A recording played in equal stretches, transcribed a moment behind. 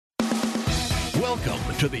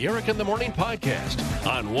Welcome to the Eric in the Morning podcast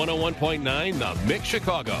on 101.9 The Mix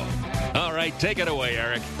Chicago. All right, take it away,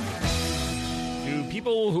 Eric. Do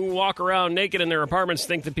people who walk around naked in their apartments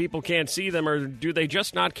think that people can't see them, or do they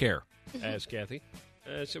just not care? Asked Kathy.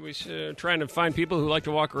 So we're trying to find people who like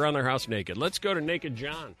to walk around their house naked. Let's go to Naked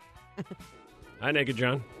John. Hi, Naked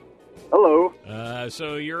John. Hello.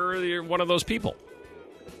 So you're one of those people.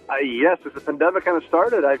 Yes, as the pandemic kind of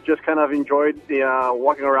started, I've just kind of enjoyed the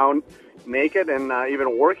walking around naked and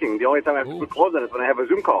even working. The only time I have to put clothes on is when I have a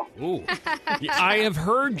Zoom call. Ooh. I have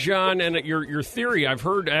heard, John, and your theory, I've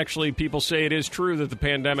heard actually people say it is true that the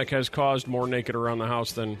pandemic has caused more naked around the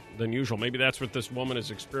house than usual. Maybe that's what this woman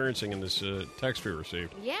is experiencing in this text we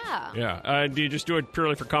received. Yeah. Yeah. Do you just do it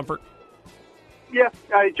purely for comfort? Yeah,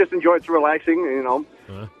 I just enjoy it. It's relaxing, you know.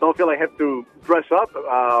 Don't feel I have to dress up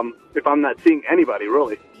if I'm not seeing anybody,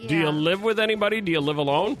 really. Yeah. Do you live with anybody? Do you live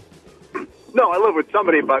alone? No, I live with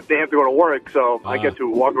somebody, but they have to go to work, so I get to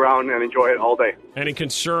walk around and enjoy it all day. Any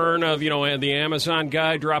concern of, the Amazon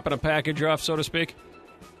guy dropping a package off, so to speak?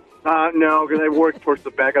 No, because I work towards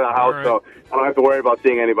the back of the house, right. so I don't have to worry about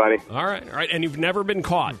seeing anybody. All right. And you've never been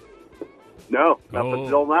caught? No, not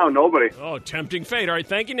until now, nobody. Oh, tempting fate. All right,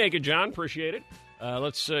 thank you, Naked John. Appreciate it.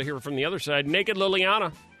 Let's hear from the other side. Naked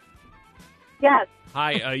Liliana. Yes,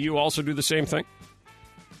 Hi, you also do the same thing?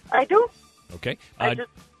 I do. Okay.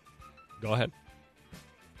 Go ahead.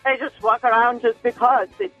 I just walk around just because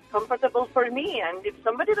it's comfortable for me. And if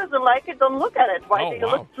somebody doesn't like it, don't look at it. Why do you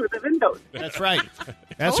look through the windows? That's right.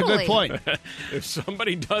 That's a Totally. good point. If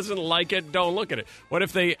somebody doesn't like it, don't look at it. What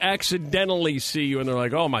if they accidentally see you and they're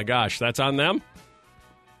like, oh, my gosh, that's on them?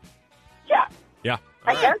 Yeah, Yeah.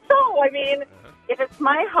 I guess so. I mean, if it's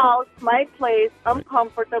my house, my place, I'm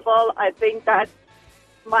comfortable. I think that's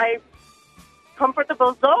my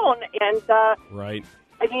comfortable zone. And, Right.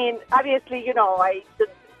 I mean, obviously, you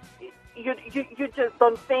just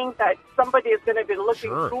don't think that somebody is going to be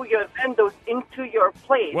looking Sure. through your windows into your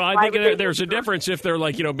place. Well, I Why think would they there's a do that? difference if they're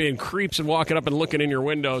like, being creeps and walking up and looking in your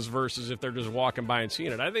windows versus if they're just walking by and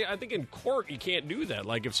seeing it. I think in court you can't do that.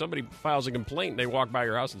 Like if somebody files a complaint and they walk by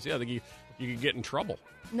your house and see, I think you could get in trouble.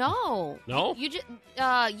 No. No? You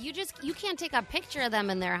can't take a picture of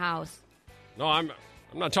them in their house. No, I'm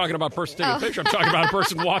not talking about a person taking a picture. I'm talking about a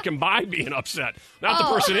person walking by being upset, not the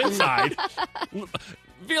person inside.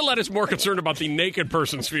 Violetta's more concerned about the naked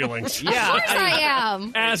person's feelings. Of course I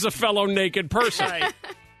am. As a fellow naked person.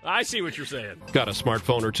 I see what you're saying. Got a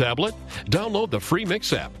smartphone or tablet? Download the free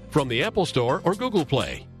Mix app from the Apple Store or Google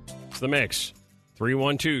Play. It's the Mix.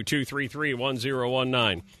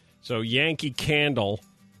 312-233-1019. So Yankee Candle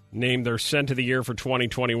named their scent of the year for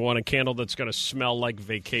 2021, a candle that's going to smell like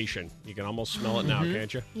vacation. You can almost smell it now,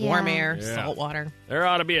 can't you? Yeah. Warm air, Yeah. salt water. There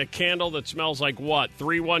ought to be a candle that smells like what?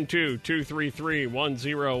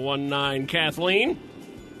 312-233-1019. Kathleen?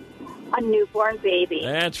 A newborn baby.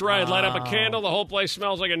 That's right. Light up a candle. The whole place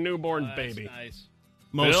smells like a newborn baby. Nice.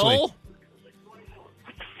 Mostly. Bill?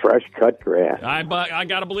 Fresh cut grass. I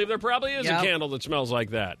got to believe there probably is Yep. a candle that smells like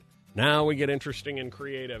that. Now we get interesting and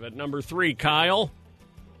creative. At number 3, Kyle?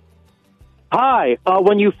 Hi.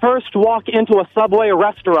 When you first walk into a Subway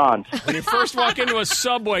restaurant. When you first walk into a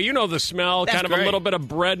Subway, you know the smell, That's kind of a great. little bit of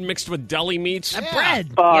bread mixed with deli meats.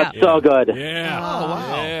 Bread. It's so good. Yeah. Oh,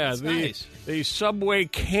 wow. Yeah, That's nice. the Subway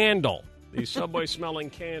candle. The Subway smelling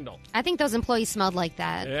candle. I think those employees smelled like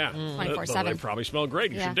that. Yeah. 24/7. They probably smell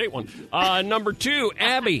great. You Yeah. should date one. Number 2,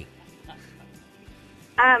 Abby.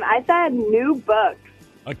 I said new books.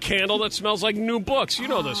 A candle that smells like new books. You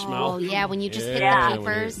know the smell. Oh, yeah, when you just hit Yeah, the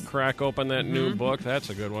when you papers. crack open that new book.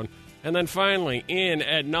 That's a good one. And then finally, in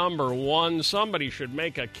at number 1, somebody should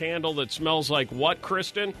make a candle that smells like what,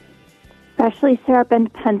 Kristen? Freshly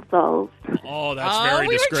sharpened pencils. Oh, that's very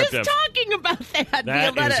we descriptive. were just talking about that.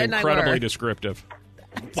 That Violetta is and I incredibly were. descriptive.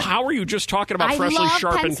 How are you just talking about I freshly love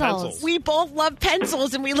sharpened pencils. pencils? We both love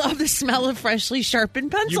pencils, and we love the smell of freshly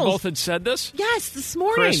sharpened pencils. You both had said this? Yes, this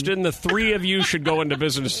morning. Kristen, the 3 of you should go into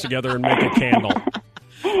business together and make a candle.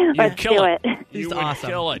 Let's kill do it. it. You He's would awesome.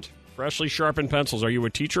 kill it. Freshly sharpened pencils. Are you a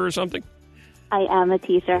teacher or something? I am a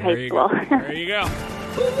teacher, There you go. There you go.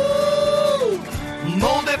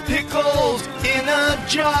 Molded pickles in a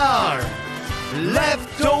jar.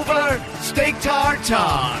 Leftover steak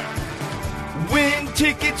tartare. Win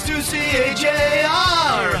tickets to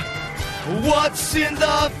CHAR. What's in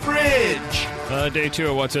the fridge? Day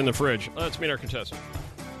 2 of What's in the Fridge. Let's meet our contestant.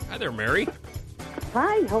 Hi there, Mary.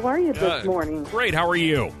 Hi, how are you this morning? Great. How are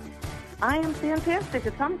you? I am fantastic.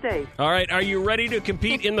 It's hump day. All right. Are you ready to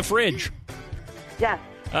compete in the fridge? Yes.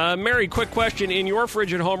 Mary, quick question. In your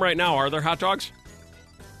fridge at home right now, are there hot dogs?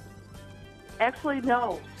 Actually,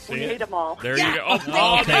 no. See We it? ate them all. There you go. Oh, Okay,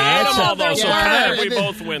 they ate them all, though. that's So a- we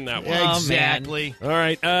both win that one. Exactly. All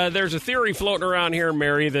right. There's a theory floating around here,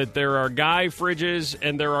 Mary, that there are guy fridges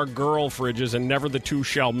and there are girl fridges, and never the two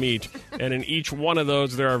shall meet. And in each one of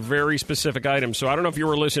those, there are very specific items. So I don't know if you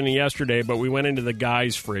were listening yesterday, but we went into the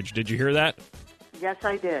guy's fridge. Did you hear that? Yes,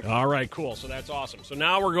 I did. All right, cool. So that's awesome. So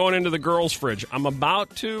now we're going into the girls' fridge. I'm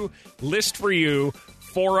about to list for you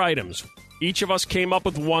 4 items. Each of us came up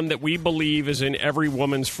with one that we believe is in every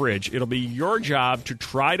woman's fridge. It'll be your job to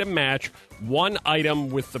try to match one item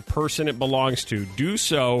with the person it belongs to. Do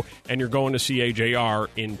so, and you're going to see AJR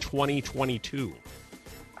in 2022.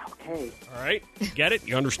 Okay. All right? Get it?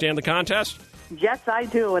 You understand the contest? Yes, I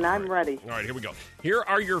do, and I'm ready. All right, here we go. Here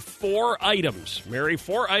are your 4 items, Mary.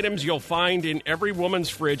 4 items you'll find in every woman's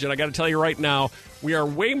fridge. And I got to tell you right now, we are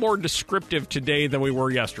way more descriptive today than we were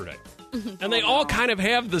yesterday. And they all kind of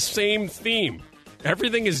have the same theme.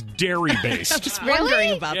 Everything is dairy-based. I'm just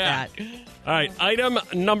wondering about Yeah. that. All right, item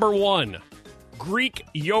number 1, Greek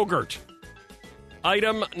yogurt.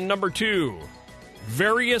 Item number 2,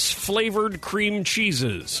 various flavored cream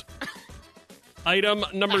cheeses. Item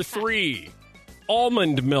number 3,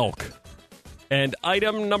 almond milk. And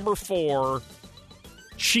item number 4,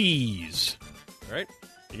 cheese. All right,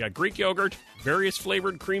 you got Greek yogurt, various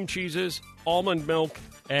flavored cream cheeses, almond milk,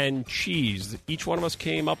 and cheese. Each one of us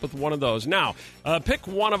came up with one of those. Now, pick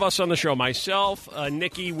one of us on the show, myself,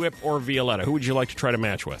 Nikki, Whip, or Violetta. Who would you like to try to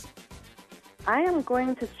match with? I am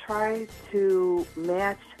going to try to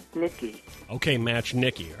match Nikki. Okay, match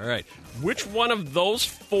Nikki. All right. Which one of those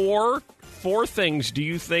four things do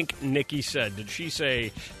you think Nikki said? Did she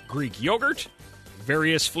say Greek yogurt,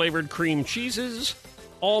 various flavored cream cheeses,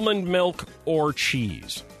 almond milk, or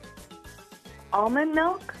cheese? Almond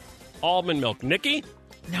milk? Almond milk. Nikki?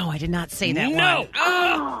 No, I did not say that No. one.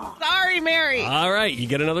 Oh, sorry, Mary. All right. You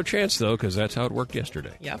get another chance, though, because that's how it worked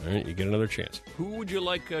yesterday. Yep. All right. You get another chance. Who would you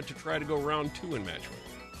like to try to go round 2 and match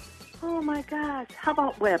with? Oh, my gosh. How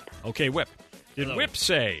about Whip? Okay, Whip. Did Whip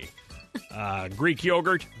say Greek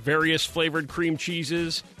yogurt, various flavored cream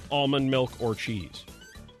cheeses, almond milk, or cheese?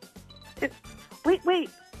 Wait.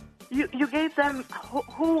 You gave them...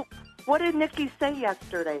 Who? What did Nikki say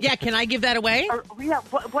yesterday? Yeah, can I give that away?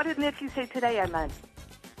 What did Nikki say today, I meant?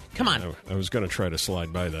 Come on. I was going to try to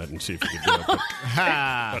slide by that and see if you could do it.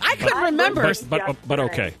 I couldn't remember. But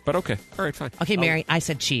okay. All right, fine. Okay, Mary, I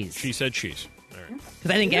said cheese. She said cheese. All right.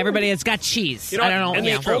 Because I think everybody has got cheese. You know, I don't know. and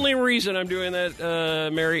yeah. the only reason I'm doing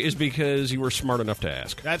that, Mary, is because you were smart enough to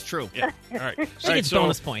ask. That's true. Yeah. All right. She gets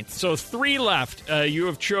bonus points. So 3 left. You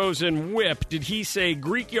have chosen Whip. Did he say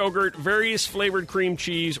Greek yogurt, various flavored cream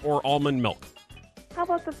cheese, or almond milk? How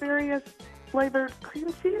about the various flavored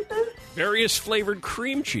cream cheeses? Various flavored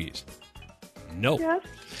cream cheese. No. Yes.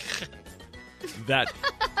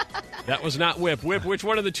 That was not Whip. Whip, which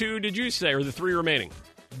one of the 2 did you say, or the 3 remaining?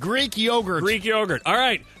 Greek yogurt. Greek yogurt. All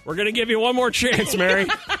right. We're going to give you one more chance, Mary.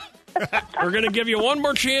 We're going to give you one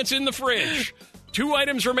more chance in the fridge. 2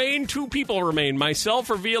 items remain. 2 people remain. Myself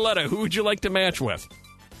or Violetta. Who would you like to match with?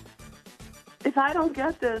 If I don't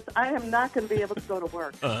get this, I am not going to be able to go to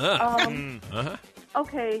work.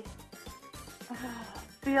 Okay.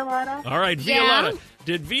 Violetta? All right, Yeah? Violetta.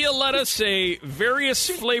 Did Violetta say various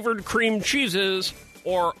flavored cream cheeses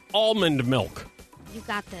or almond milk? You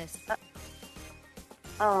got this.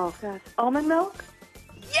 Oh, gosh. Almond milk?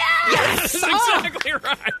 That's exactly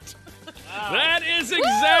right. That is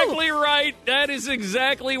exactly right. That is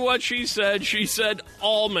exactly what she said. She said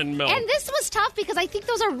almond milk. And this was tough because I think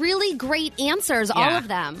those are really great answers, all Yeah. of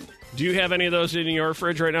them. Do you have any of those in your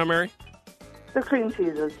fridge right now, Mary? The cream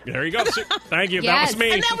cheeses. There you go. Thank you. Yes. That was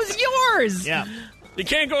me. And that was yours. Yeah. You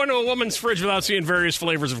can't go into a woman's fridge without seeing various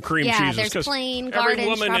flavors of cream Yeah, cheeses. there's 'cause plain, every garden,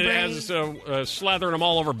 woman strawberry. has slathering them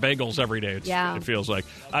all over bagels every day. Yeah. It feels like.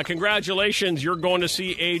 Congratulations. You're going to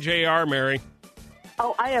see AJR, Mary.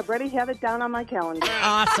 Oh, I already have it down on my calendar.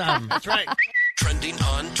 Awesome. That's right. Trending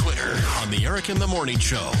on Twitter on the Eric in the Morning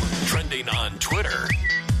Show. Trending on Twitter.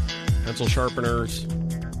 Pencil sharpeners,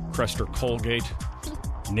 Crester Colgate,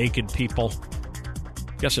 naked people.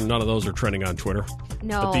 Guessing none of those are trending on Twitter.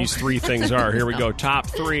 No. But these 3 things are. Here we go. Top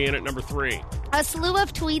 3 in at number 3. A slew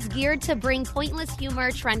of tweets geared to bring pointless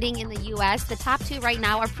humor trending in the U.S. The top 2 right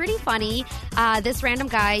now are pretty funny. This random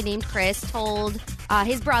guy named Chris told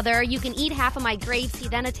his brother, "You can eat half of my grapes." He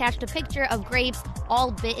then attached a picture of grapes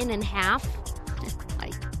all bitten in half.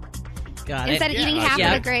 Got it. Instead of eating half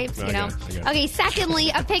of the grapes, I you know. got it. Okay,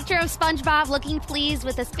 secondly, a picture of SpongeBob looking pleased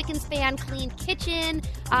with a spick and span clean kitchen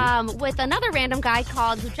with another random guy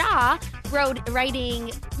called Huja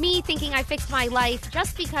writing, me thinking I fixed my life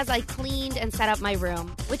just because I cleaned and set up my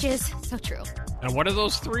room, which is so true. And what do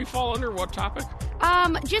those three fall under? What topic?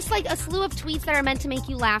 Just like a slew of tweets that are meant to make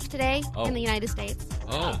you laugh today in the United States.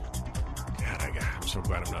 Oh. God, I'm so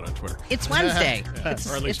glad I'm not on Twitter. It's Wednesday.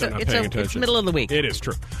 Or at least I'm not paying attention. It's middle of the week. It is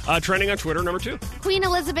true. Trending on Twitter, number 2. Queen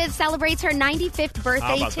Elizabeth celebrates her 95th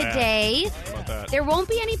birthday today. How about that? There won't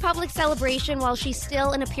be any public celebration while she's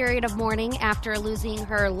still in a period of mourning after losing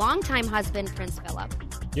her longtime husband, Prince Philip.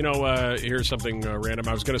 You know, here's something random.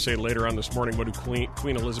 I was going to say later on this morning, what do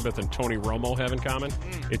Queen Elizabeth and Tony Romo have in common?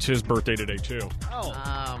 It's his birthday today, too.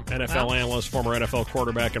 NFL analyst, former NFL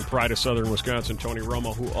quarterback, and pride of Southern Wisconsin, Tony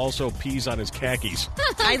Romo, who also pees on his khakis.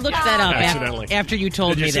 I looked that up accidentally. After you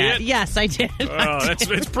told Did you me see that. it? Yes, I did.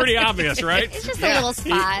 It's pretty obvious, right? It's just a little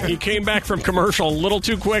spot. He came back from commercial a little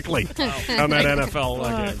too quickly on that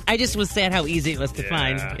NFL game. I just was sad how easy it was to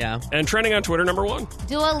find. Yeah. And trending on Twitter, number 1.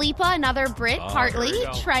 Dua Lipa, another Brit, partly there you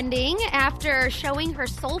go. trending after showing her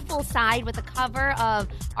soulful side with a cover of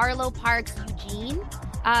Arlo Parks' Eugene.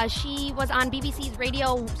 She was on BBC's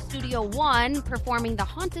Radio Studio One performing the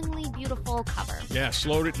hauntingly beautiful cover. Yeah,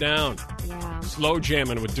 slowed it down. Yeah. Slow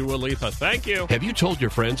jamming with Dua Lipa. Thank you. Have you told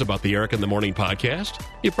your friends about the Eric in the Morning podcast?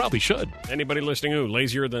 You probably should. Anybody listening who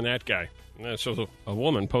lazier than that guy? So a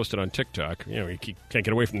woman posted on TikTok. You know, you can't get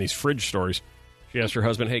away from these fridge stories. She asked her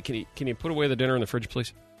husband, "Hey, can you put away the dinner in the fridge,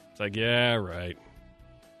 please?" It's like, yeah, right.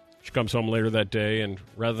 She comes home later that day, and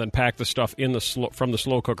rather than pack the stuff in from the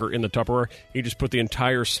slow cooker in the Tupperware, he just put the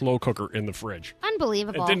entire slow cooker in the fridge.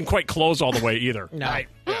 Unbelievable. It didn't quite close all the way either. No. Right.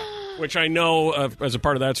 Yeah. Which I know, as a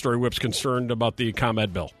part of that story, Whip's concerned about the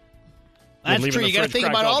ComEd bill. That's Leaving true. the You got to fridge think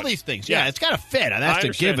cracked about all open. these things. Yeah. Yeah, it's got to fit. That's I a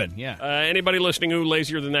understand. given. Yeah. Anybody listening who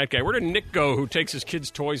lazier than that guy? Where did Nick go who takes his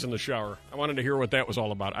kids' toys in the shower? I wanted to hear what that was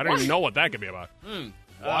all about. I don't even know what that could be about.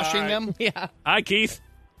 Washing them? Yeah. Hi, Keith.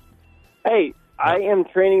 Hey, I am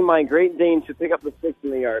training my Great Dane to pick up the sticks in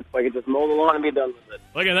the yard so I can just mow the lawn and be done with it.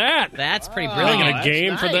 Look at that. That's pretty Making brilliant. a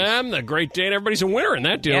game for nice. them. The Great Dane. Everybody's a winner in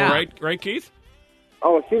that deal, Yeah. right, Keith?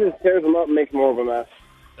 Oh, she just tears them up and makes more of a mess.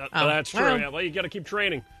 That's true. well. Yeah, well, you got to keep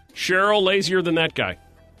training. Cheryl, lazier than that guy.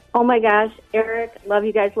 Oh my gosh, Eric, love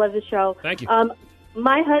you guys, love the show. Thank you.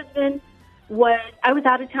 My husband I was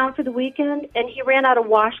out of town for the weekend, and he ran out of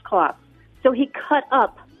washcloths, so he cut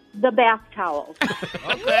up the bath towels.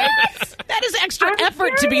 Okay. That is extra I'm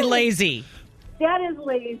effort to be serious. lazy. That is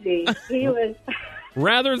lazy. He was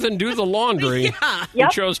Rather than do the laundry, Yeah. he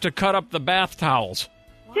chose to cut up the bath towels.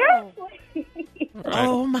 seriously. Right.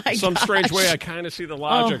 Oh, my Some gosh. strange way, I kind of see the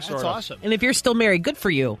logic, That's sort of. awesome. And if you're still married, good for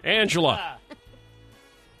you. Angela.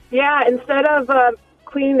 Yeah, instead of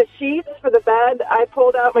cleaning the sheets for the bed, I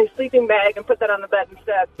pulled out my sleeping bag and put that on the bed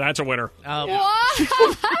instead. That's a winner. Oh.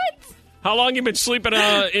 What? How long you been sleeping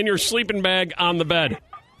in your sleeping bag on the bed?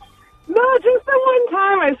 No, just the one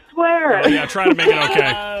time, I swear. Oh, yeah, try to make it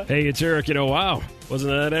okay. Hey, it's Eric. Wow.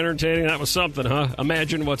 Wasn't that entertaining? That was something, huh?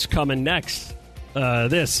 Imagine what's coming next.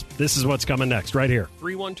 This is what's coming next right here.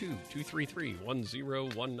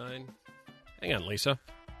 312-233-1019. Hang on, Lisa. I'm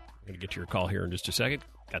going to get to your call here in just a second.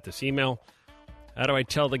 Got this email. How do I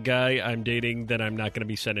tell the guy I'm dating that I'm not going to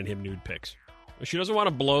be sending him nude pics? She doesn't want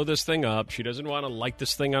to blow this thing up. She doesn't want to light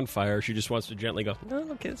this thing on fire. She just wants to gently go, no,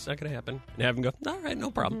 okay, it's not going to happen. And have him go, all right, no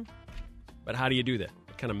problem. But how do you do that?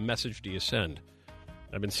 What kind of message do you send?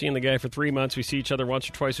 I've been seeing the guy for 3 months. We see each other once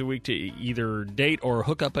or twice a week to either date or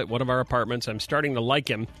hook up at one of our apartments. I'm starting to like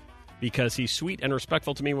him because he's sweet and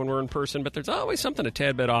respectful to me when we're in person, but there's always something a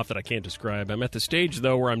tad bit off that I can't describe. I'm at the stage,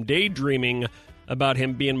 though, where I'm daydreaming about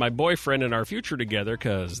him being my boyfriend and our future together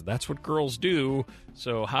because that's what girls do.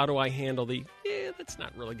 So how do I handle that's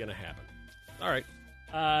not really going to happen. All right.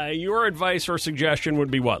 Your advice or suggestion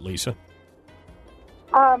would be what, Lisa?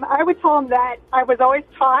 I would tell him that I was always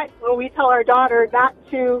taught when we tell our daughter not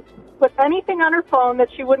to put anything on her phone that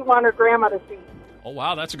she wouldn't want her grandma to see. Oh,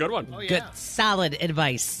 wow, that's a good one. Good, solid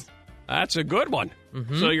advice. That's a good one.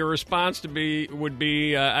 So your response would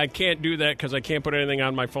be, I can't do that because I can't put anything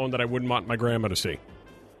on my phone that I wouldn't want my grandma to see.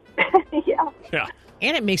 Yeah. Yeah.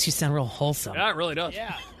 And it makes you sound real wholesome. Yeah, it really does.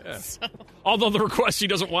 Yeah. Although the request, he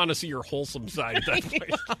doesn't want to see your wholesome side at that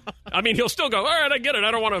point. I mean, he'll still go, all right, I get it. I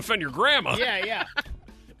don't want to offend your grandma. Yeah.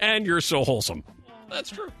 And you're so wholesome. That's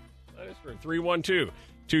true. That is true.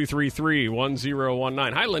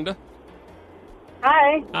 312-233-1019. Hi, Linda.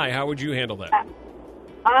 Hi. Hi, how would you handle that?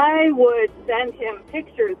 I would send him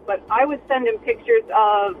pictures, but I would send him pictures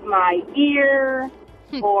of my ear,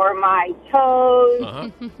 or my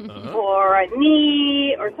toes or a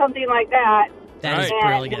knee or something like that. That is Right.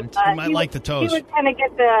 brilliant. You might like the toes. He would kind of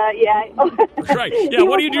get the, Right. Yeah,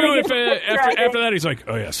 what do you do if after that he's like,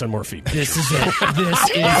 oh, yeah, send more feet. This is it. This is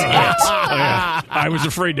it. Oh, yeah. I was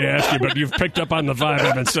afraid to ask you, but you've picked up on the vibe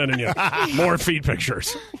I've been sending you. More feet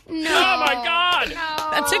pictures. No. Oh, my God. No.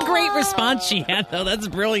 That's a great response she had, though. That's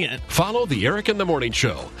brilliant. Follow the Eric in the Morning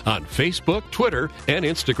Show on Facebook, Twitter, and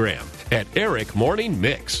Instagram at Eric Morning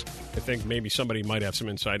Mix. I think maybe somebody might have some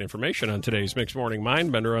inside information on today's Mixed Morning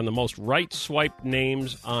Mindbender on the most right swipe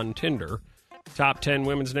names on Tinder. Top 10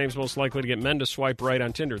 women's names most likely to get men to swipe right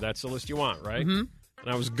on Tinder. That's the list you want, right? Mm-hmm. And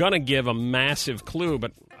I was going to give a massive clue,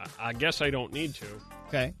 but I guess I don't need to.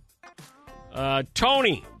 Okay.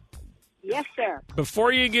 Tony, yes, sir.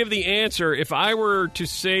 before you give the answer, if I were to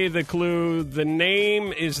say the clue, the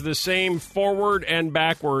name is the same forward and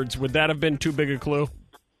backwards, would that have been too big a clue?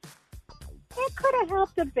 It could have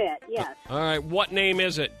helped a bit, yes. All right, what name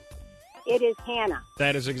is it? It is Hannah.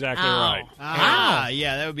 That is exactly Oh. right. Ah,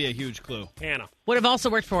 yeah, that would be a huge clue. Hannah. Would have also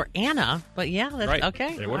worked for Anna, but yeah, that's Right.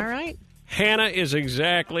 okay. They All would've. right. Hannah is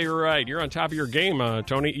exactly right. You're on top of your game,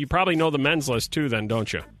 Tony. You probably know the men's list too, then,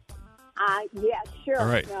 don't you? Yeah, sure. All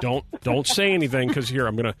right. No. Don't say anything because here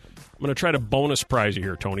I'm gonna try to bonus prize you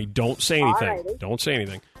here, Tony. Don't say anything. Alrighty. Don't say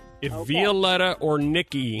anything. If Okay. Violetta or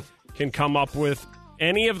Nikki can come up with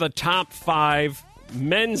any of the top 5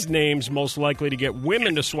 men's names most likely to get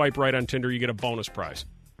women to swipe right on Tinder, you get a bonus prize.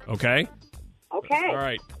 Okay? Okay. All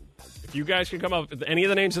right. If you guys can come up with any of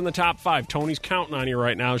the names in the top 5, Tony's counting on you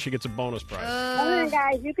right now. She gets a bonus prize. Come on,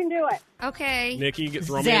 guys. You can do it. Okay. Nikki,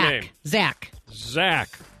 throw me a name. Zach. Zach.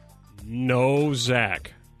 No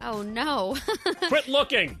Zach. Oh no. Quit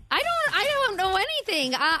looking. I don't know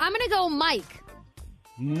anything. I'm gonna go Mike.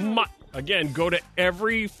 Again, go to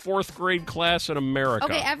every 4th grade class in America.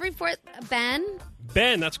 Okay, every fourth Ben.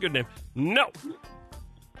 Ben, that's a good name. No.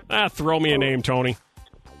 Throw me a name, Tony.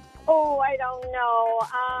 Oh, I don't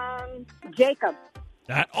know. Jacob.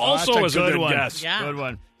 That also that's is a good one. guess. Yeah. Good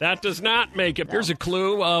one. That does not make it. Here's a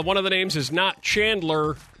clue. One of the names is not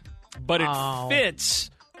Chandler, but it fits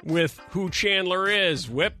with who Chandler is.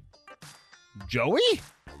 Whip. Joey?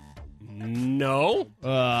 No.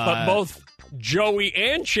 But both Joey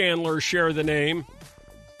and Chandler share the name.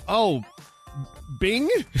 Oh, Bing?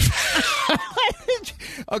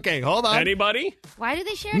 Okay, hold on. Anybody? Why do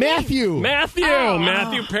they share Matthew. Matthew. Oh.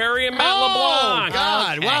 Matthew Perry and Matt Oh, LeBlanc.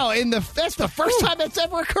 God. Okay. Wow. That's the first time that's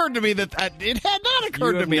ever occurred to me that it had not occurred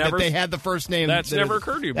You to have me never- that they had the first name. That's never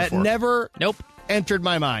occurred to you That before. never Nope. entered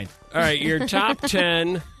my mind. All right, your top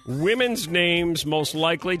 10 women's names most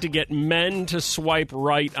likely to get men to swipe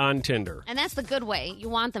right on Tinder. And that's the good way. You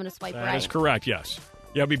want them to swipe That right. is correct, yes.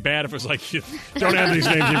 Yeah, it'd be bad if it was like, you don't have these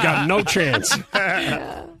names, you've got no chance.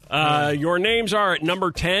 Your names are at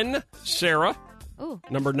number 10, Sarah. Ooh.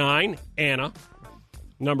 Number 9, Anna.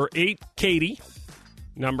 Number 8, Katie.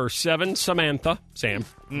 Number 7, Samantha. Sam.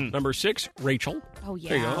 Number 6, Rachel. Oh yeah.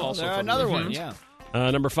 There you go. Also from- Another one, yeah.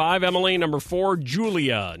 Number 5, Emily. Number 4,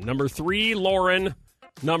 Julia. Number 3, Lauren.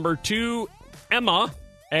 Number 2, Emma.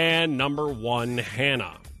 And number 1,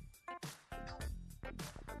 Hannah.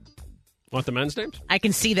 Want the men's names? I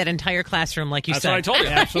can see that entire classroom, like you That's said. what I told you.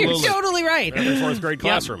 Absolutely. You're totally right. Every 4th grade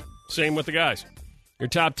classroom. Same with the guys. Your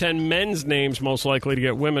top 10 men's names most likely to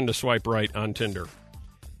get women to swipe right on Tinder.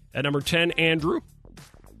 At number 10, Andrew.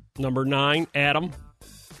 Number 9, Adam.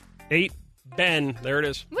 8, Ben. There it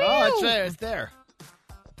is. Oh, it's there. It's there.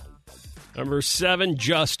 Number 7,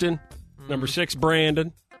 Justin. Number 6,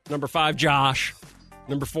 Brandon. Number 5, Josh.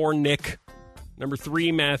 Number 4, Nick. Number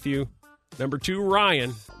 3, Matthew. Number 2,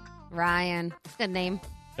 Ryan. Ryan. Good name.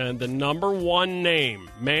 And the number 1 name,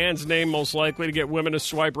 man's name most likely to get women to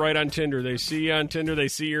swipe right on Tinder. They see you on Tinder, they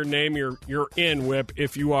see your name, you're in, Whip,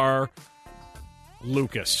 if you are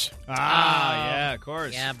Lucas. Yeah, of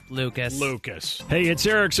course. Yeah, Lucas. Lucas. Hey, it's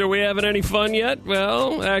Eric. So we having any fun yet?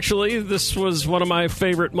 Well, actually, this was one of my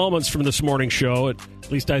favorite moments from this morning show. At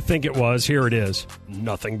least I think it was. Here it is.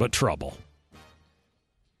 Nothing but trouble.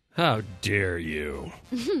 How dare you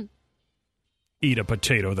eat a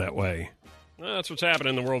potato that way? Well, that's what's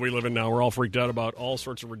happening in the world we live in now. We're all freaked out about all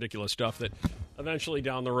sorts of ridiculous stuff that eventually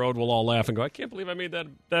down the road we'll all laugh and go, I can't believe I made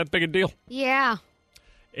that big a deal. Yeah.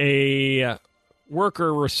 A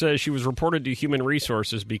worker says she was reported to Human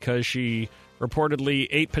Resources because she reportedly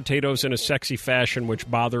ate potatoes in a sexy fashion, which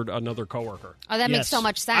bothered another coworker. Oh, that makes Yes. so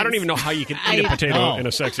much sense. I don't even know how you can eat a potato in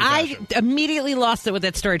a sexy fashion. I immediately lost it with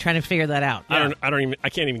that story trying to figure that out. I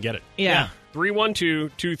can't even get it. Yeah.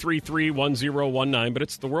 312-233-1019, but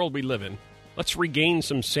it's the world we live in. Let's regain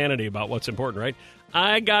some sanity about what's important, right?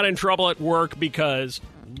 I got in trouble at work because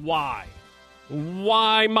why?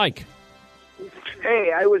 Why, Mike?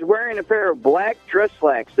 Hey, I was wearing a pair of black dress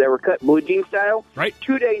slacks that were cut blue jean style. Right.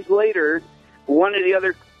 2 days later, one of the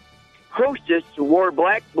other hostess wore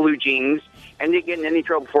black blue jeans and didn't get in any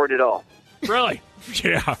trouble for it at all. Really?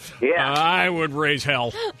 Yeah. Yeah. I would raise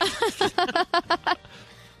hell.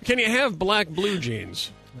 Can you have black blue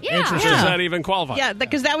jeans? Yeah. Does that even qualify? Yeah,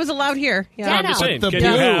 because that was allowed here. Yeah. I'm just saying, But the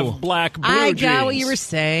can you blue. have black blue I jeans? got what you were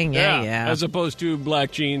saying. Yeah. As opposed to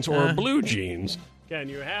black jeans or blue jeans. Can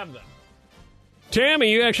you have them?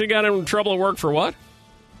 Tammy, you actually got in trouble at work for what?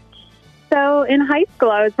 So in high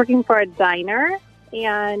school, I was working for a diner,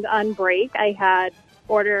 and on break, I had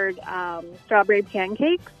ordered strawberry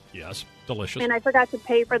pancakes, Yes, delicious. and I forgot to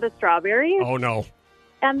pay for the strawberries, Oh, no.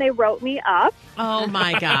 and they wrote me up. Oh,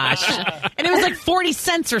 my gosh. And it was like 40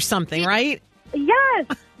 cents or something, right? Yes!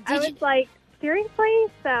 I was like, seriously?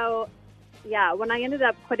 So, yeah, when I ended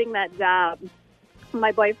up quitting that job,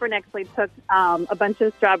 my boyfriend actually took a bunch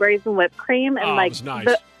of strawberries and whipped cream and it was nice.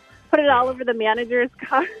 put it all over the manager's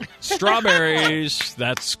car. Strawberries,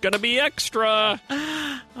 that's going to be extra.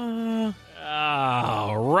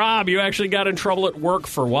 Rob, you actually got in trouble at work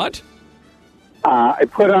for what? I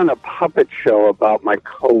put on a puppet show about my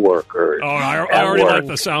coworkers. Oh, I already like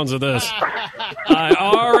the sounds of this. I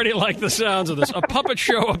already like the sounds of this. A puppet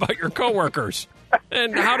show about your coworkers.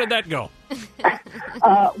 And how did that go?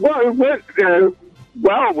 Well, it went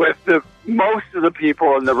well with most of the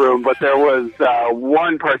people in the room, but there was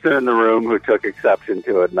one person in the room who took exception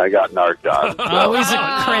to it, and I got narked on. Always a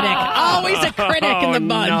critic. Always a critic in the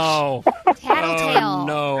bunch. No. Tattletale.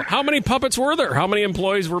 No. How many puppets were there? How many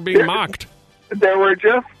employees were being mocked? There were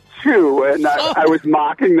just two, and I was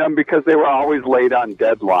mocking them because they were always late on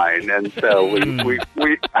deadline, and so we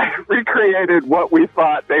recreated what we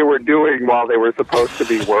thought they were doing while they were supposed to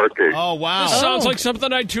be working. Oh, wow. This sounds like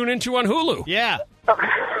something I'd tune into on Hulu. Yeah.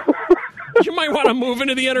 You might want to move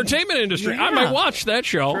into the entertainment industry. Yeah. I might watch that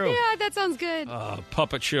show. True. Yeah, that sounds good.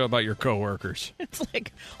 Puppet show about your coworkers. It's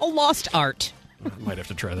like a lost art. I might have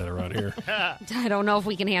to try that around here. I don't know if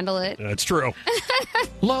we can handle it. That's true.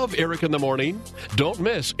 Love Eric in the morning? Don't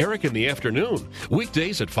miss Eric in the afternoon.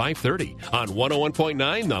 Weekdays at 5:30 on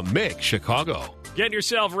 101.9 The Mix, Chicago. Get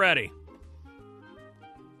yourself ready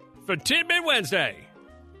for Tidbit Wednesday.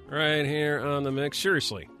 Right here on The Mix.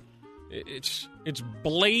 Seriously. It's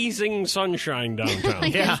blazing sunshine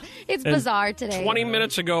downtown. Yeah. It's And bizarre today. 20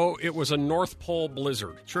 minutes ago, it was a North Pole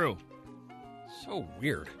blizzard. True. So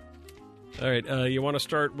weird. All right, you want to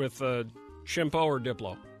start with chimpo or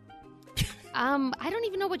diplo? I don't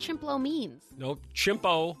even know what chimplo means. No,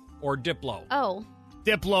 chimpo or diplo. Oh.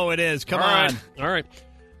 Diplo it is. Come All on. right.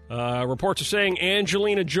 All right. Reports are saying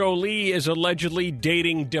Angelina Jolie is allegedly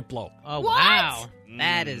dating Diplo. Oh, What? wow.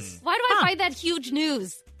 That is... Why do I find that huge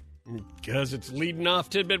news? Because it's leading off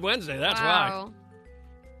Tidbit Wednesday. That's why. Wow.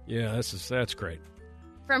 Yeah, that's great.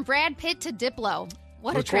 From Brad Pitt to Diplo.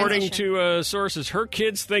 What a According transition. to sources, her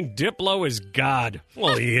kids think Diplo is God.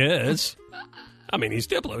 Well, he is. I mean, he's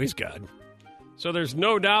Diplo. He's God. So there's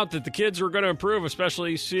no doubt that the kids are going to improve,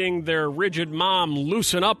 especially seeing their rigid mom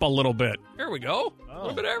loosen up a little bit. There we go. A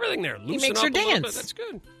little bit of everything there. Loosen makes up her a little dance. bit. That's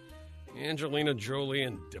good. Angelina Jolie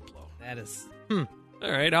and Diplo. That is... All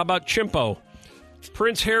right, how about Chimpo?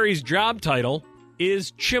 Prince Harry's job title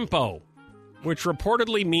is Chimpo, which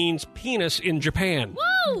reportedly means penis in Japan.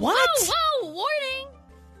 Whoa! What? Whoa! Warning!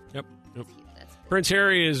 Yep. Prince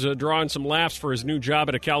Harry is drawing some laughs for his new job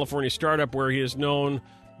at a California startup where he is known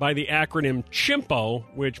by the acronym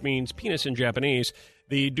CHIMPO, which means penis in Japanese.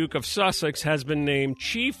 The Duke of Sussex has been named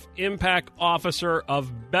Chief Impact Officer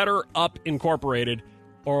of Better Up Incorporated,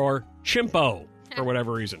 or CHIMPO, for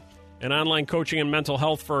whatever reason. An online coaching and mental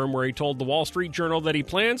health firm where he told the Wall Street Journal that he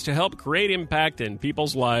plans to help create impact in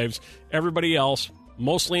people's lives. Everybody else,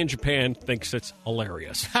 mostly in Japan, thinks it's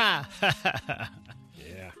hilarious. Ha!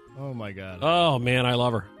 Yeah. Oh, my God. Oh, man, I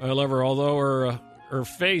love her. I love her, although her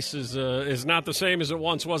face is not the same as it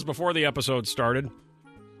once was before the episode started.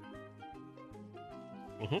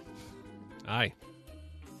 Aye.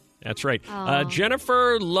 That's right.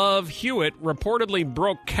 Jennifer Love Hewitt reportedly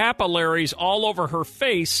broke capillaries all over her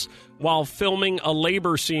face while filming a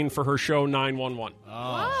labor scene for her show 911.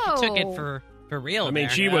 Whoa. Took it for real. I mean, there.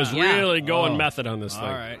 she was Yeah. really going method on this thing.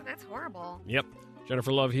 All right. That's horrible. Yep.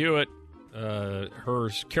 Jennifer Love Hewitt, her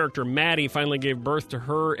character Maddie finally gave birth to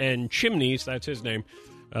her and Chimneys, that's his name,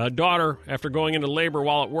 daughter after going into labor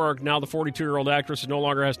while at work. Now the 42-year-old actress no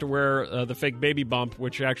longer has to wear the fake baby bump,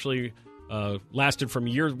 which actually lasted from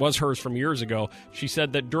years, was hers from years ago. She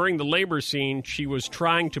said that during the labor scene, she was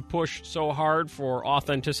trying to push so hard for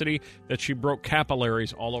authenticity that she broke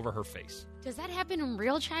capillaries all over her face. Does that happen in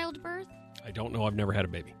real childbirth? I don't know. I've never had a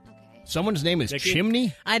baby. Okay. Someone's name is Nicky?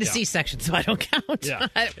 Chimney? I had a C-section, so I don't count. Yeah.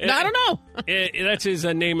 I don't know. That's his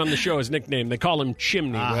name on the show, his nickname. They call him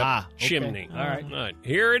Chimney. Aha, Whip. Chimney. okay. All right. All right.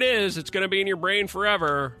 Here it is. It's going to be in your brain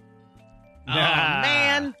forever. Oh,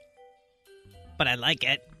 man. But I like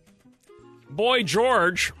it. Boy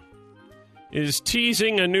George is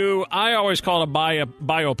teasing a new, I always call it a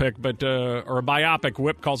biopic, but or a biopic.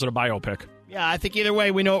 Whip calls it a biopic. Yeah, I think either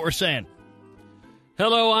way we know what we're saying.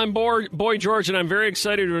 Hello, I'm Boy George, and I'm very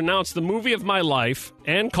excited to announce the movie of my life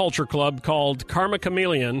and Culture Club called Karma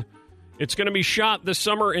Chameleon. It's going to be shot this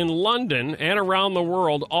summer in London and around the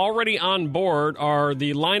world. Already on board are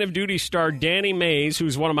the Line of Duty star Danny Mays,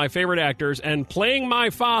 who's one of my favorite actors, and playing my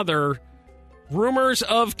father, rumors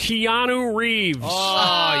of Keanu Reeves. Oh,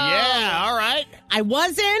 yeah, all right. I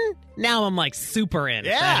was in. Now I'm like super in.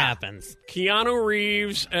 Yeah. If that happens. Keanu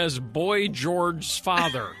Reeves as Boy George's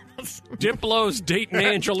father. Diplo's dating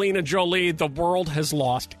Angelina Jolie. The world has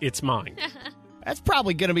lost its mind. That's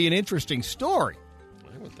probably going to be an interesting story.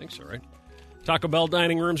 I would think so, right? Taco Bell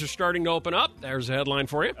dining rooms are starting to open up. There's a headline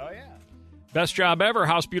for you. Oh, yeah. Best job ever.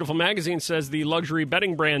 House Beautiful magazine says the luxury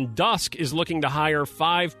bedding brand Dusk is looking to hire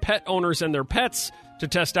 5 pet owners and their pets to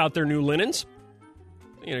test out their new linens.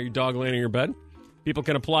 You know, your dog laying in your bed. People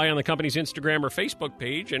can apply on the company's Instagram or Facebook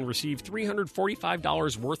page and receive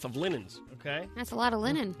 $345 worth of linens. Okay. That's a lot of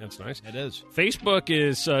linen. That's nice. It is. Facebook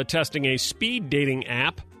is testing a speed dating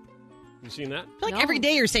app. You seen that? I feel like every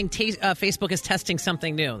day you're saying Facebook is testing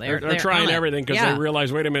something new. They're trying on it. everything because they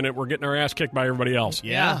realize, wait a minute, we're getting our ass kicked by everybody else.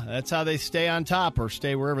 Yeah, that's how they stay on top or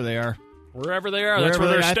stay wherever they are. Wherever they are, that's where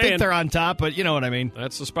they're I staying. think they're on top, but you know what I mean.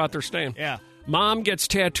 That's the spot they're staying. Yeah. Mom gets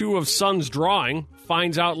tattoo of son's drawing,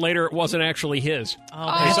 finds out later it wasn't actually his.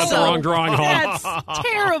 Oh, They sent the wrong drawing home. That's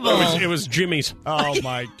terrible. It was Jimmy's. Oh,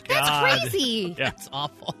 my God. That's crazy. Yeah. That's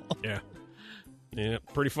awful. Yeah. Yeah,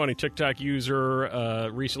 pretty funny. TikTok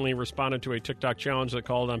user recently responded to a TikTok challenge that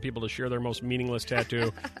called on people to share their most meaningless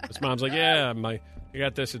tattoo. This mom's like, yeah, I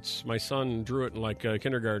got this. It's my son drew it in like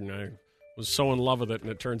kindergarten. I was so in love with it, and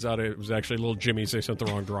it turns out it was actually little Jimmy's. They sent the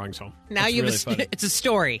wrong drawings home. Now It's you really have funny. it's a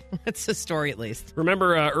story. It's a story at least.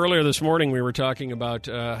 Remember earlier this morning we were talking about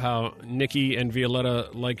how Nikki and Violetta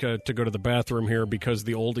like to go to the bathroom here because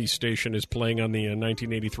the oldies station is playing on the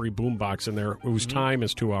 1983 boombox in there, whose time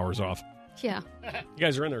is 2 hours off. Yeah. You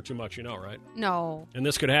guys are in there too much, you know, right? No. And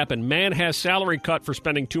this could happen. Man has salary cut for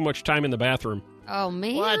spending too much time in the bathroom. Oh,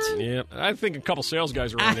 man. What? Yeah, I think a couple sales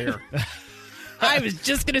guys are in here. I was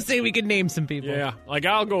just going to say we could name some people. Yeah, like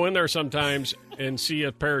I'll go in there sometimes and see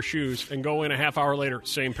a pair of shoes and go in a half hour later,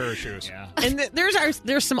 same pair of shoes. Yeah. And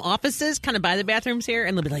there's some offices kind of by the bathrooms here,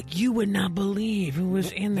 and they'll be like, you would not believe who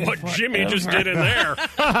was in there. What Jimmy just did in there.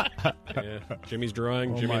 Yeah, Jimmy's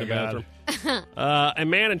drawing, Jimmy in the God. bathroom. A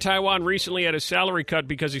man in Taiwan recently had his salary cut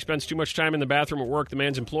because he spends too much time in the bathroom at work. The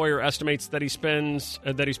man's employer estimates that he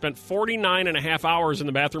spent 49 and a half hours in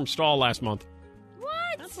the bathroom stall last month.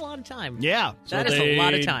 That's a lot of time. Yeah. That is a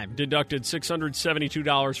lot of time. Deducted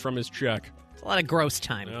 $672 from his check. It's a lot of gross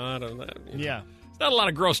time. Yeah. It's not a lot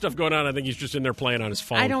of gross stuff going on. I think he's just in there playing on his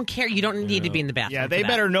phone. I don't care. You don't need to be in the bathroom. Yeah, for they that.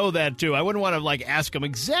 better know that, too. I wouldn't want to, ask them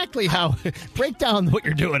exactly how. Break down what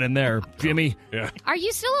you're doing in there, Jimmy. Yeah. Are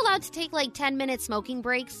you still allowed to take 10-minute smoking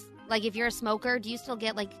breaks? Like if you're a smoker, do you still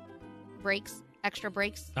get breaks, extra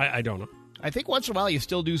breaks? I don't know. I think once in a while you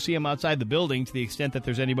still do see them outside the building to the extent that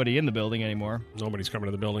there's anybody in the building anymore. Nobody's coming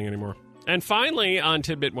to the building anymore. And finally, on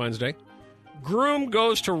Tidbit Wednesday, groom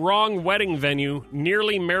goes to wrong wedding venue,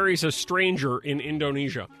 nearly marries a stranger in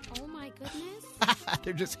Indonesia. Oh, my goodness.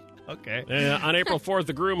 They're just... Okay. On April 4th,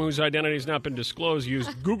 the groom, whose identity has not been disclosed,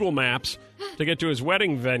 used Google Maps to get to his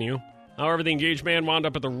wedding venue. However, the engaged man wound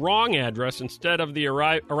up at the wrong address. Instead of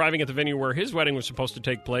arriving at the venue where his wedding was supposed to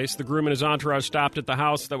take place, the groom and his entourage stopped at the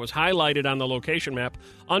house that was highlighted on the location map.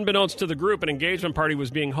 Unbeknownst to the group, an engagement party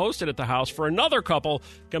was being hosted at the house for another couple,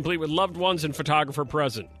 complete with loved ones and photographer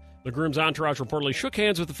present. The groom's entourage reportedly shook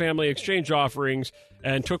hands with the family, exchanged offerings,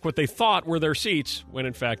 and took what they thought were their seats, when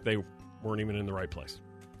in fact they weren't even in the right place.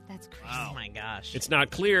 That's crazy. Oh, my gosh. It's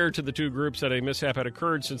not clear to the two groups that a mishap had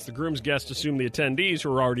occurred since the groom's guests assumed the attendees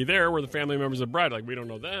who were already there were the family members of the bride. Like, we don't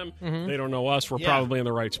know them. Mm-hmm. They don't know us. We're probably in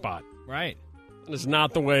the right spot. Right. And it's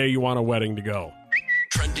not the way you want a wedding to go.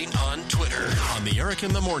 Trending on Twitter on the Eric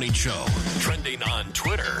in the Morning Show. Trending on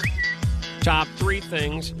Twitter. Top 3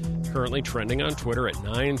 things currently trending on Twitter at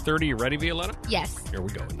 9:30. You ready, Violetta? Yes. Here we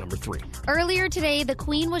go. Number 3. Earlier today, the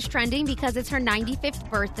Queen was trending because it's her 95th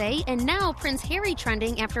birthday, and now Prince Harry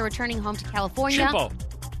trending after returning home to California. Chimpo.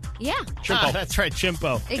 Yeah. Chimpo. That's right,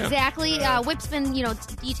 Chimpo. Exactly. Whip's been,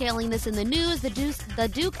 detailing this in the news. The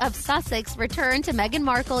Duke of Sussex returned to Meghan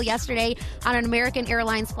Markle yesterday on an American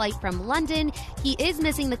Airlines flight from London. He is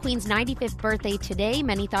missing the Queen's 95th birthday today.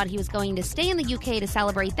 Many thought he was going to stay in the UK to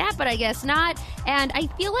celebrate that, but I guess not. And I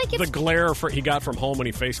feel like it's... The glare he got from home when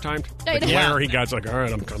he FaceTimed. The glare he got's like, all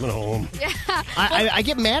right, I'm coming home. Yeah. I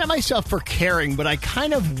get mad at myself for caring, but I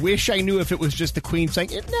kind of wish I knew if it was just the Queen saying,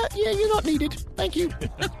 no, yeah, you're not needed. Thank you.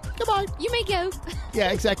 Goodbye. You may go.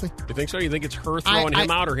 Yeah, exactly. You think so? You think it's her throwing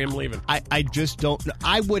him out or him leaving? I just don't know.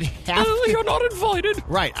 I would have to... You're not invited.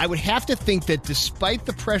 Right. I would have to think that despite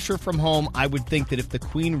the pressure from home, I would think that if the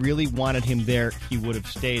Queen really wanted him there, he would have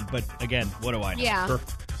stayed. But again, what do I know? Yeah.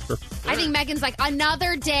 I think Meghan's like,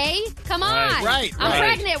 another day? Come on. Right. I'm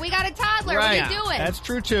pregnant. We got a toddler. Right. What are you doing? That's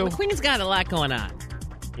true, too. The Queen's got a lot going on.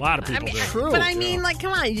 A lot of people do. True. But I mean,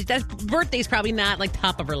 come on. That birthday's probably not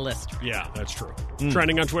top of her list. Yeah, that's true.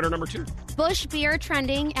 Trending on Twitter, number 2. Busch Beer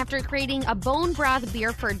trending after creating a bone broth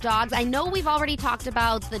beer for dogs. I know we've already talked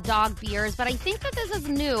about the dog beers, but I think that this is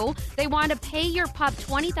new. They want to pay your pup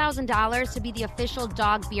 $20,000 to be the official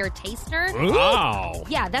dog beer taster. Wow.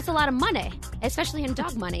 Yeah, that's a lot of money, especially in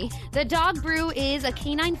dog money. The dog brew is a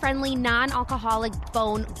canine-friendly, non-alcoholic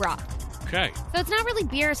bone broth. Okay. So it's not really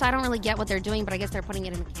beer, so I don't really get what they're doing, but I guess they're putting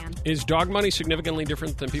it in a can. Is dog money significantly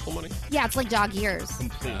different than people money? Yeah, it's like dog years.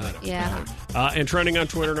 Yeah. And trending on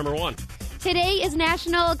Twitter, number 1. Today is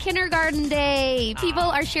National Kindergarten Day. People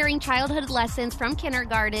are sharing childhood lessons from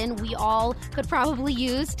kindergarten we all could probably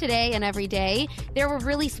use today and every day. There were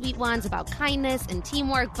really sweet ones about kindness and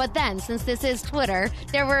teamwork, but then, since this is Twitter,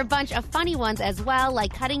 there were a bunch of funny ones as well,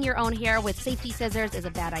 like cutting your own hair with safety scissors is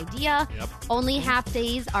a bad idea. Yep. Only half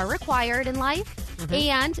days are required in life,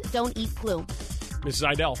 and don't eat glue.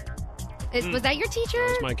 Mrs. Idell. Was that your teacher?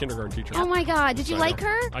 That was my kindergarten teacher. Oh my God! Did you like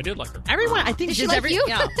her? I did like her. Everyone, I think Did she like you?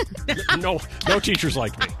 Yeah. No teachers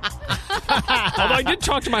liked me. Although I did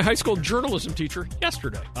talk to my high school journalism teacher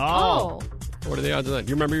yesterday. Oh. What are the odds of that?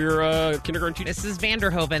 You remember your kindergarten teacher? Mrs.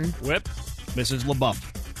 Vanderhoven. Whip. Mrs. LaBeouf.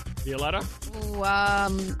 Violetta?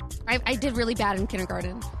 I did really bad in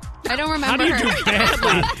kindergarten. I don't How remember do you her. do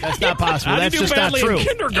badly? That's not possible. How do you That's do just not badly true. in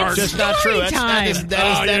kindergarten? It's just not true. That is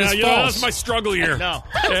false. That's my struggle year. No.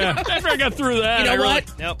 Yeah, after I got through that, You know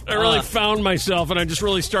what? I really found myself, and I just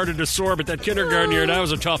really started to soar. But that kindergarten year, that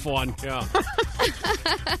was a tough one. Yeah.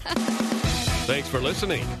 Thanks for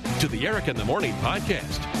listening to the Eric in the Morning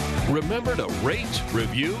podcast. Remember to rate,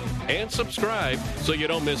 review, and subscribe so you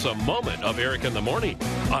don't miss a moment of Eric in the Morning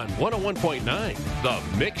on 101.9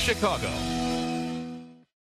 The Mix Chicago.